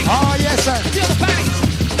the panic. Oh yes, sir. Feel the panic.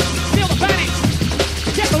 Feel the panic.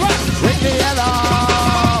 Get the rush. Ring the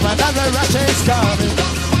alarm. Another rush is coming.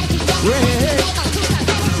 Ring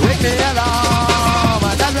the alarm.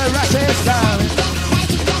 Another rush is coming.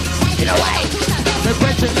 Get away. The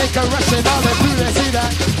French make a rushing all the crew, they see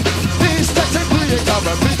that. Dizstruxshon crew, you come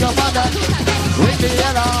and pick up on that. Ring the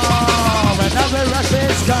alarm. Another rush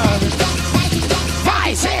is coming.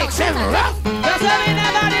 5, 6, 7, up. Just let me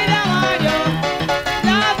never did I want you.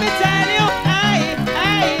 Let me tell you, hey,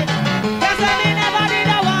 hey. Just let me never did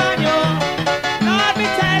I want you. Let me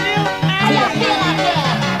tell you, hey.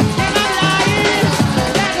 Think I'm lying.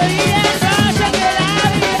 That the years rush and get out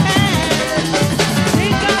of your hand.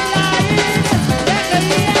 Think I'm lying. That the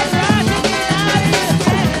years rush and get out of your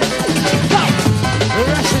hand.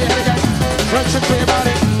 Rush it again. Rush it to your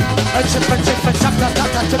body. Chip,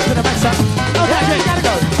 chip to the backside. Okay, you gotta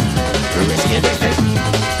go. Risky addicted.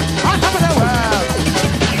 On top of the world.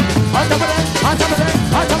 On top of that, on top of that,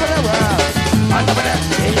 on top of the world. On top of that,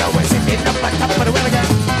 you're always sitting up on top of the world again.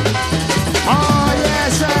 Oh,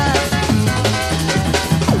 yes, sir.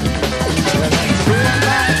 Let's bring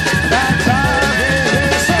back that love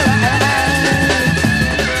is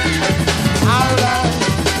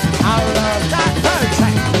out of that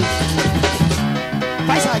protective.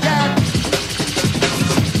 Face again.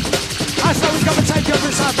 So we come and take you up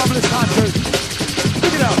inside Bubbler's time crew.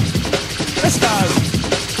 Look it up. Let's go.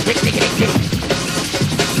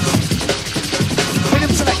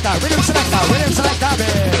 Rhythm selector, rhythm selector, rhythm selector,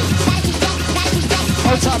 babe.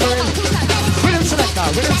 Hold time, Marie. Rhythm selector,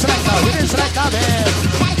 rhythm selector, rhythm selector, babe.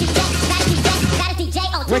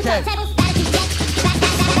 Wicked.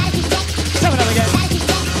 Turn it up again.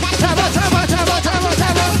 Turbo.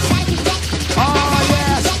 Oh,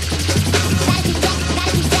 yes.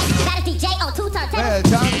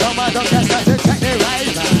 Don't guess that to check the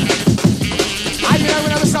right man. I you know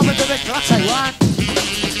whenever someone to the clutch I want.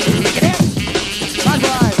 Look at him. Bad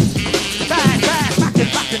boy.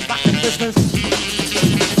 Back in business.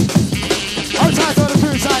 Hold tight on the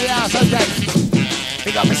crew inside the house, okay.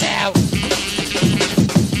 Big up myself.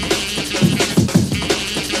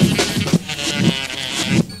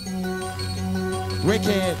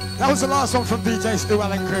 Wicked. That was the last one from DJ Stu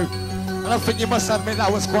Allan crew. And I think you must admit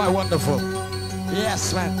that was quite wonderful.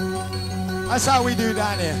 Yes, man. That's how we do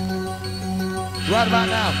down here. Right about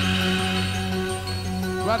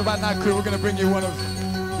now, crew, we're going to bring you one of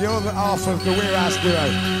the other half of the Warehouse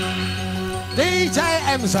duo. DJ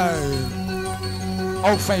Mzone.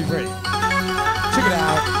 Old favourite. Check it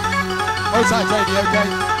out. Old time JD, okay?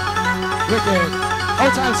 Wicked.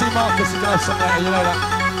 Old time see Marcus, you can have some there, you know that.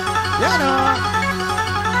 Yeah, no.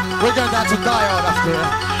 We're going down to Die Hard after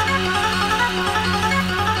it.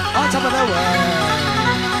 On top of the world.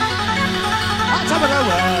 On top of the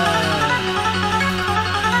world.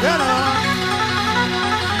 You know.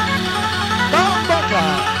 Don't bother.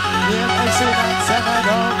 Yeah, I see that and I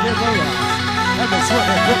don't give a rest. And that's what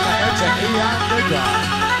they put my H&E on the ground.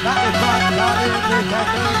 Not the front, not in the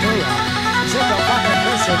second garage. Sit up on the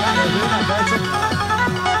pistol, not the room, I bet you.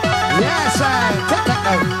 Yes, sir. Take that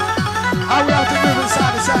note. How we have to move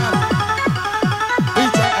inside the sound.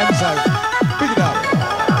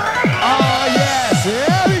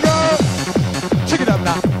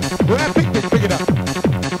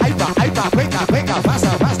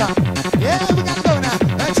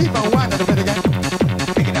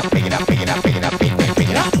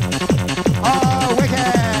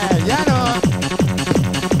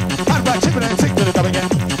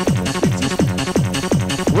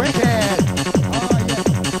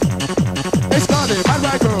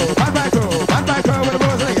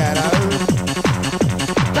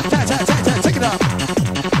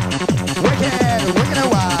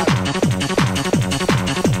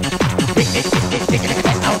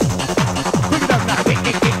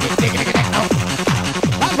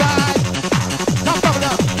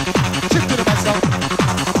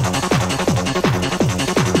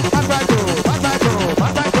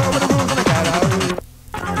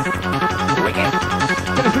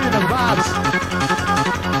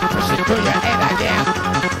 to your head again.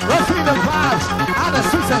 We're feeling vibes and a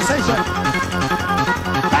sweet sensation.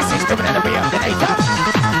 That's it, stupid enemy of the nation.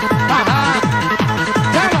 Come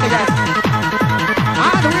on again.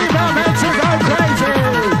 And we are meant to go crazy.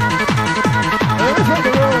 Look at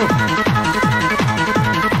the roof.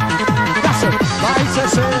 That's it. Right to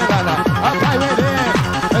see it, and I'm play with it.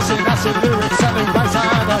 Let's see, that's the lyrics selling right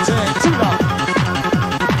side. That's it. Too long.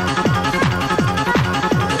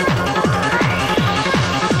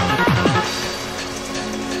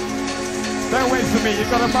 Don't wait for me,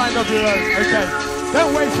 you've got a mind of your own, okay?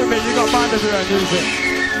 Don't wait for me, you've got a mind of your own, use it.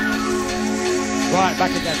 Right,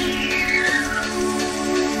 back again.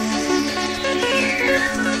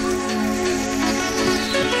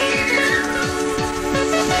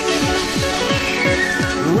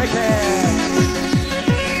 Wicked!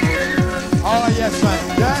 Oh yes,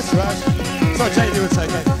 man, just rush. So JD would say,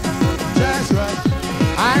 okay? Just rush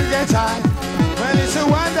and get high. Well, it's a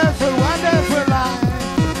wonderful, wonderful life.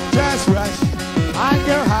 Just rush and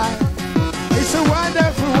go high. It's a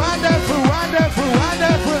wonderful, wonderful, wonderful,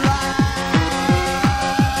 wonderful life.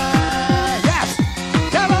 Yes!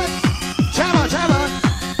 Come on! Come on, come on!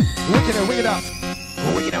 Wicked it, wicked up.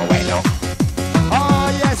 Wicked away, no.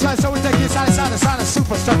 Oh, yes, right, so we take this sound of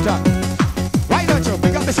superstructure. Why don't you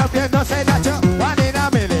pick up yourself here, no say that you're one in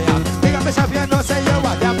a million. Pick up yourself here, no say you're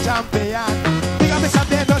a damn champion. Pick up yourself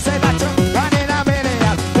here, no say that you're one in a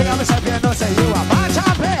million. Pick up yourself here, no say you're a man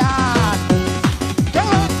champion.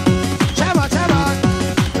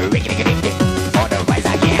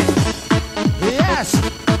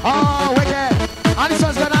 Oh, wicked. And this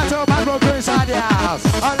one's going out to a bad broker inside the house.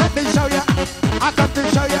 Oh, let me show you. I come to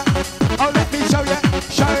show you. Oh, let me show you.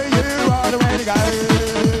 Show you all the way to go.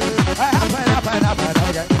 Up,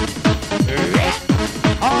 okay.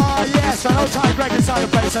 Oh, yes. An old time Greg inside the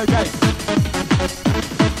place, okay.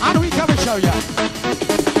 And we come and show you.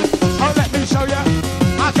 Oh, let me show you.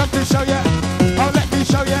 I come to show you. Oh, let me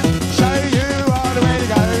show you. Show you all the way to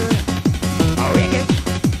go. Oh, wicked.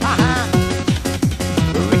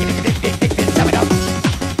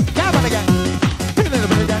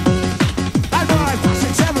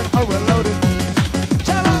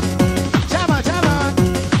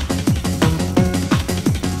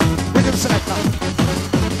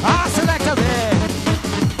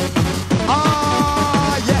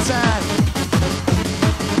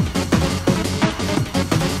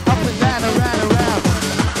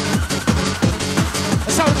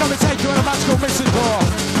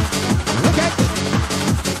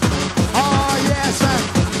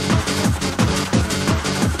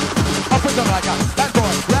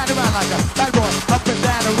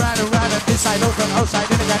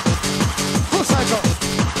 Outside in again. Full circle.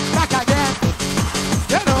 Back again.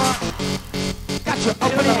 You know. Got you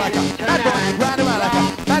up and down like a bad boy. Round and round like a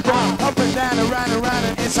bad boy. Up and down and round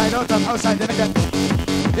and inside out and outside in again.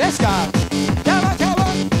 Yes, God. Come on, come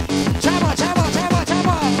on. Come on, come on, come on, come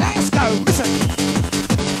on. Let's go. Listen.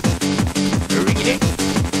 Riggedy.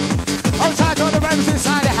 Outside all the rooms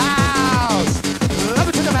inside the house. Love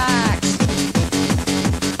it to the max.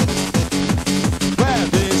 Well,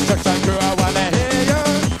 this truck's on crew, I wanna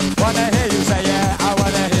hear you say yeah, I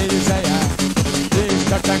wanna hear you say yeah. This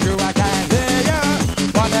truck's on crew, I can't hear you.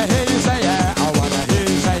 Wanna hear you say yeah, I wanna hear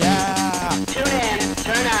you say yeah. Tune in,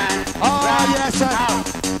 turn on. Oh yes, sir.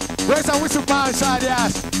 Where's that whistle bar inside the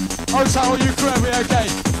ass? Outside all you crew over here, okay?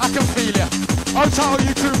 I can feel you. Outside all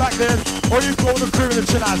you crew back there, all you all the crew in the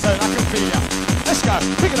chill out zone, I can feel you. Let's go.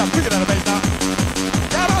 Pick it up a bit now.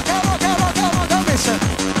 Come on, come on, come on, come on, don't miss it.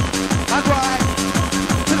 And right.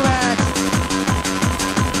 To the back.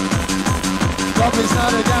 It's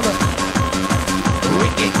not a gamble.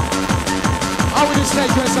 Wicked. I would just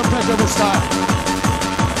take some pleasurable style.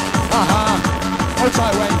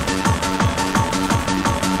 Outside way.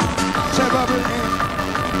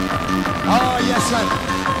 Oh yes, man.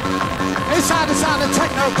 Inside the sound of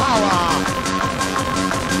techno power.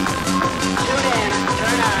 Tune in,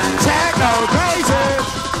 turn on. Techno crazy.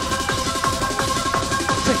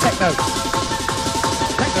 It's techno.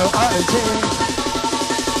 Techno oddity.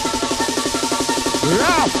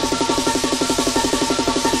 Ralph!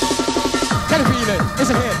 Can you feel it? It's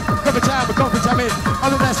a hit. Come and jam, come and jam in. On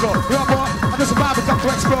the dance floor, you want more? I'm just a vibe, come to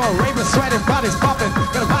explore. Raving, sweating, bodies popping.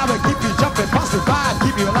 Gonna vibe and keep you jumping. Positive vibe,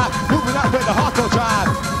 keep you alive. Moving up with the hardcore drive.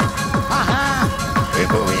 We're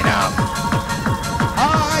moving up.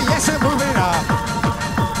 Oh, yes, we're moving up.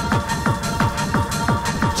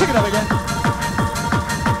 Check it up again.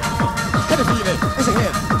 Can you feel it? It's a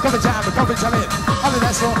hit. Come and jam, come and jam in. On the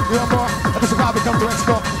dance floor, you want more? I'm just a vibe, come to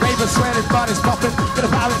explore. Raving, sweating, bodies popping. Gonna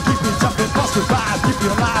vibe and keep you jumping. Positive vibe, keep you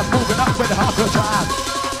alive. Moving up with the hardcore drive.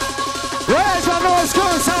 Where's my noise? Go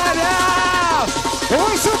inside, yeah!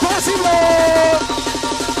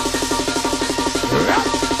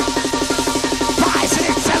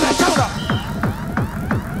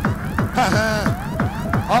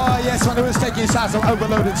 Everyone's taking shots of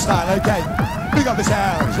overloaded style, okay? Big up this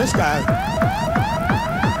house, let's go. And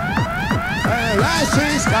the rice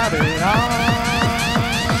is coming on.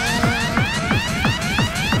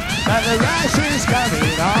 And the rice is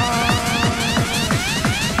coming on.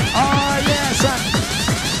 Oh yes,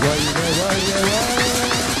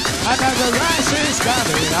 and then the rice is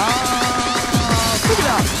coming on. Pick it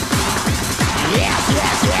up. Yes,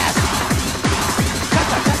 yes, yes.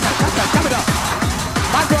 Coming up.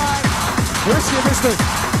 My drive. Whiskey and Mr.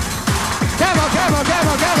 Come on, come on, come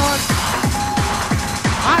on, come on.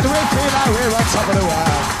 And we feel like we're on top of the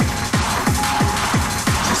world.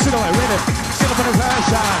 Just sit on a rhythm. Sit up on the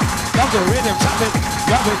version. Love the rhythm, tap it.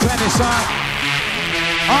 Love the 20 song.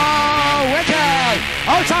 Oh, wicked.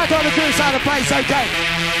 Hold tight on the crew side of the place, okay.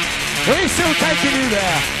 We're still taking you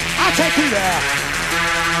there. I'll take you there.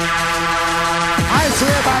 I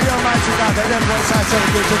swear by your mighty God, they never want to say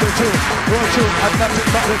good to the truth. Real truth, and nothing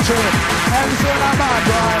but the truth. Everything I'm bad,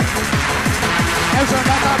 boy. Everything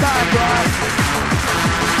I'm bad, boy.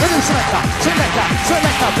 Little selector, selector,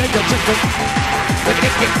 selector, big up chicken. With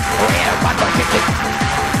the kick, oh yeah, one more kick.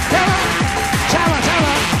 Come on, come on, come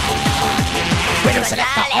on. Little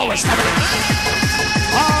selector, always never.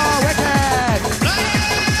 Oh, wicked.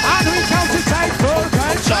 And we come to take full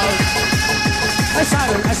control. Let's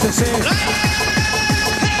have it, let's see.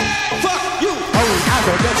 Fuck you! Oh, I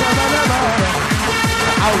go get your mother.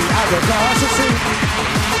 Oh, I go cross the sea.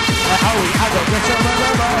 Oh, I go get your mother.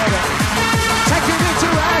 Take it into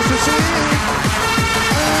ecstasy.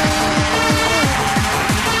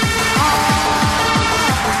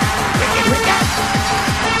 Wicked, wicked.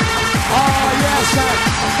 Oh, yes, sir.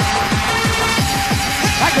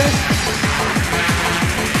 Like this.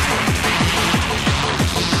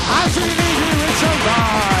 I'm feeling you with some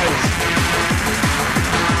vibes.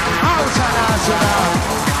 International.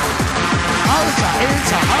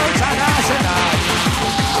 International.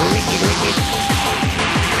 Wicked, wicked.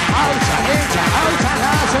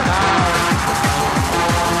 International.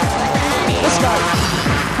 Let's go.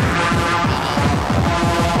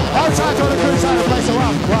 Outside on the crew side of the place.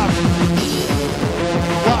 One.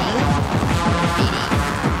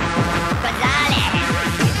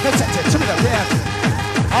 Let's it. Turn it up, yeah.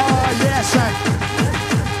 Oh, yes, man.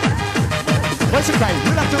 What's it great?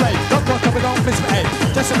 We'll have to rate. Don't walk up and don't miss my head.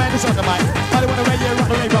 Just a man who's on the mic. I don't want to radio, rock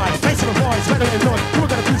the way ride. Face of a voice, better than noise. We're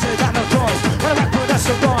gonna do so, got no choice. When I rap through, that's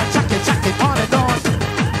so gone. Jacket, on and on.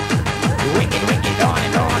 Wicked, wicked, on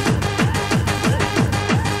and on.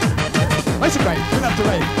 What's it great? We'll have to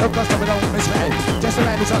rate. Don't walk up and don't miss my head. Just a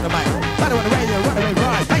man who's on the mic. I don't want to radio, rock the way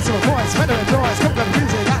ride. Face of a voice, better than noise. Come on,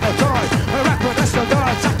 music, got no choice. When I rap through, that's so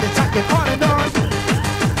gone. Jacket, on and on.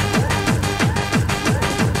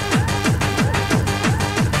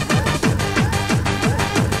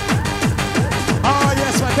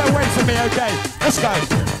 Okay, let's go.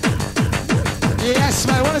 Yes,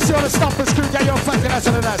 man, I want to see all the stompers crew get your fucking ass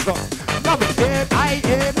on the dance floor. Love it. I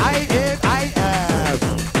am.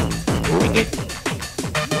 Wicked.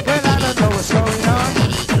 Well, I don't know what's going on.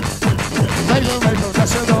 Maple,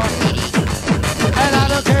 that's your door. And I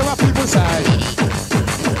don't care what people say.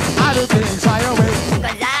 I do things my own way.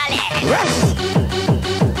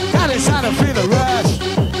 Got inside to feel the rush.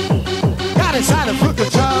 Got inside to put the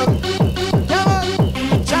control.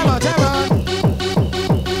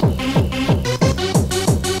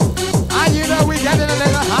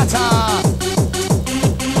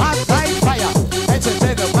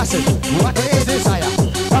 What we desire,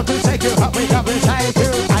 come to take you up, we come to take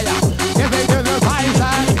you higher. If we do the vibes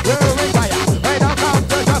and you retire, we don't come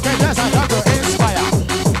to talk, we just come to inspire.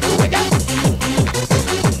 We go.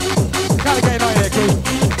 Gotta get on here, crew.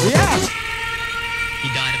 Yes. He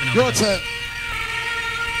died of an Your overdose. turn.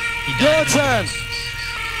 Your turn.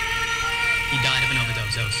 He died of an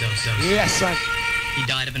overdose. Yes, son. He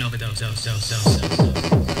died of an overdose.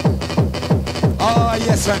 Oh,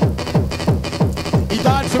 yes, son. He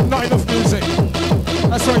died from not enough music.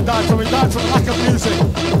 That's what he died from. He died from lack of music.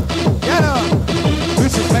 Get up.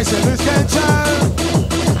 Music makes you lose control.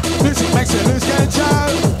 Music makes you lose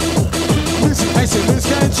control. Music makes you lose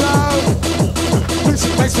control.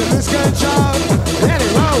 Music makes you lose control. Let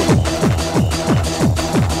it roll.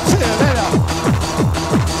 See you later.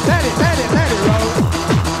 Let it roll.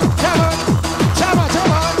 Come on.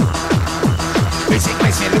 Music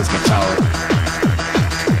makes you lose control.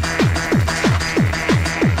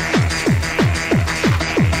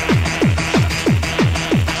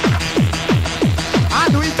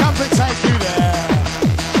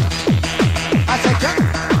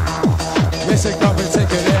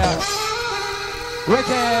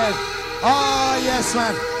 Wicked. Oh, yes,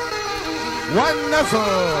 man. Wonderful.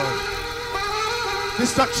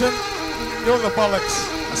 Dizstruxshon. you're the bollocks.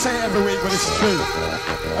 I say it every week, but it's true.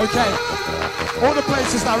 Okay. All the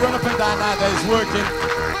places that run up and down nowadays working,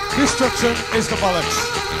 Dizstruxshon is the bollocks.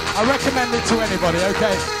 I recommend it to anybody,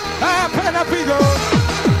 okay? Penapigo!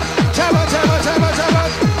 Jabba, jabba, jabba, jabba!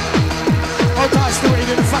 Oh, guys, still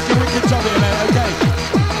doing a fucking wicked job here, mate, okay?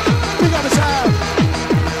 Big up the sound!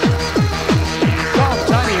 Come,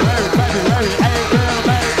 January, February, April,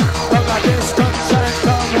 May. Look like Dizstruxshon,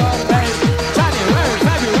 come on, mate. January,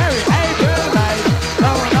 February, April, May.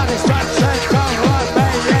 No one on Dizstruxshon, come on,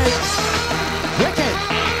 mate. Wicked!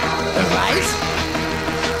 The right?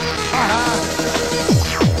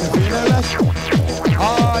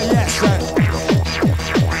 Oh, yes, sir.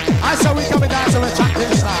 I saw we coming down to attack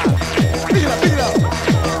this now. Big it up, big it up.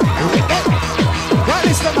 Wicked. What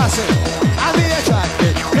is the massive? And the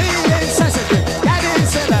attractive. Being insensitive. That is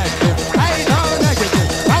selective. Ain't no negative.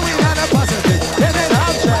 Are we not a positive? Then an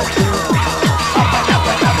objective. Up and up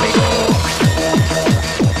and up we go.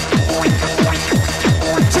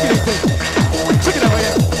 Chicken it, chicken over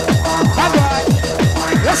here. All right.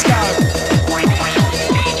 Let's go.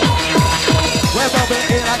 We're bubbling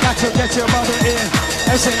in. I got to get your bubble in.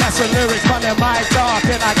 Listen, that's the lyrics from the mic talk,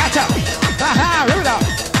 and I got you. Haha, here we go.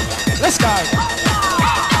 Let's go.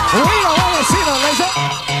 We don't want to see no laser.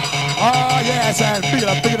 Oh, yes, and pick it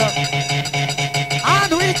up, pick it up.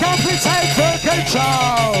 And we complete take full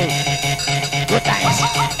control. Good thanks.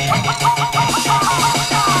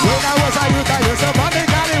 When I was a youth, I used to money,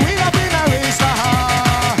 got it. We don't be married,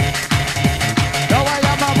 no, I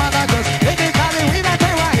am a man, I just think it, got it. We don't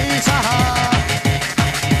care what he's,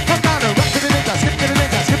 Come down and rock to the ninja, skip to the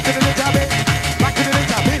ninja, skip to the ninja beat. Rock to the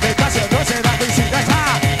ninja beat, because you don't say that we see that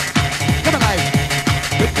high. Come on, live.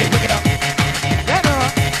 Pick it up. Yeah, no.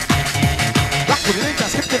 Rock to the ninja,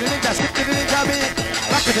 skip to the ninja, skip to the ninja beat.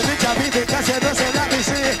 Rock to the ninja beat, because you don't say that we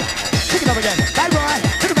see. Pick it up again. Bad boy,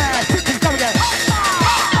 to the man, pick it up again.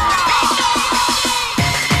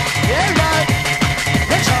 Yeah, right.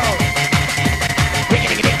 Let's go. Pick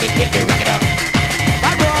it up.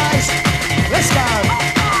 Bad boys, let's go.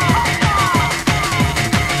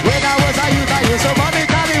 When I was a youth, I used to money,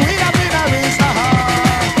 carry, we have been a race,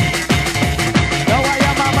 No, I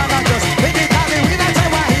am a man, I just think it, carry, we don't say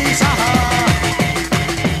what he's,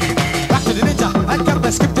 Back to the ninja, and come the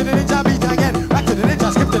skip to the ninja beat again. Back to the ninja,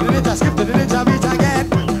 skip to the ninja, skip to the ninja beat again.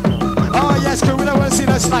 Oh, yes, crew, we don't want to see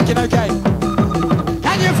no slacking, okay?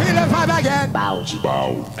 Can you feel the vibe again? Bow,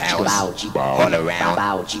 bow, bow, bow, all around.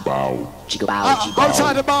 Bow, bow, bow,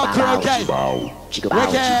 outside the bar, crew, okay?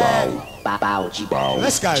 Wicked.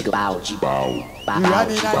 Let's go. You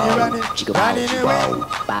running and you running away.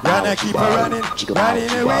 Gonna keep her running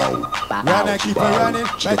away. Gonna keep her running,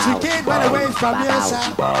 but you can't run away from your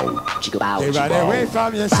side. You run away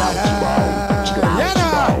from your side. Yeah,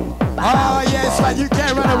 no. Oh yes, man, you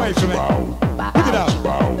can't run away from it. Pick it up.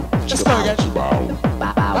 Let's go again.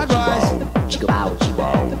 Bad boys.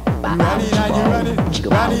 Running and you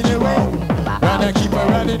running away. Gonna keep her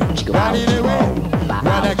running away.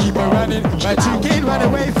 Gonna keep her running, but you can't run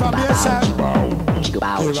away from your side. You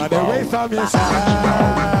run away from your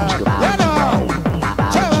side.